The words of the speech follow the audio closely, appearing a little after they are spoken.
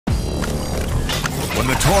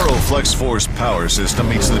The Toro Flex Force power system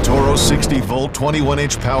meets the Toro 60-volt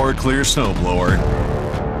 21-inch power clear snowblower.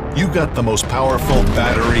 You got the most powerful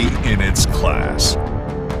battery in its class.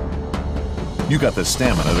 You got the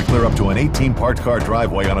stamina to clear up to an 18-part car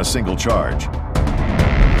driveway on a single charge.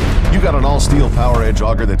 You got an all-steel power edge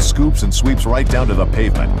auger that scoops and sweeps right down to the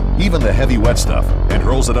pavement, even the heavy wet stuff, and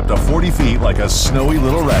hurls it up to 40 feet like a snowy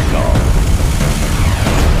little ragdoll.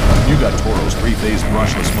 You got Toro's three-phase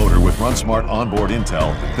brushless motor with RunSmart onboard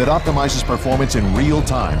intel that optimizes performance in real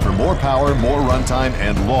time for more power, more runtime,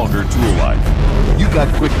 and longer tool life. You got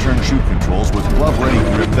quick-turn chute controls with glove-ready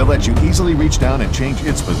grip that lets you easily reach down and change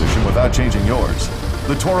its position without changing yours.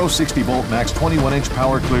 The Toro 60-volt max 21-inch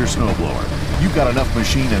power clear snowblower. You've got enough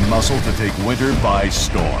machine and muscle to take winter by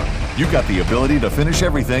storm. You've got the ability to finish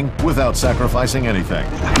everything without sacrificing anything.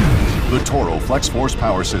 The Toro Flex Force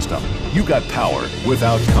power system. You got power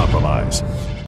without compromise.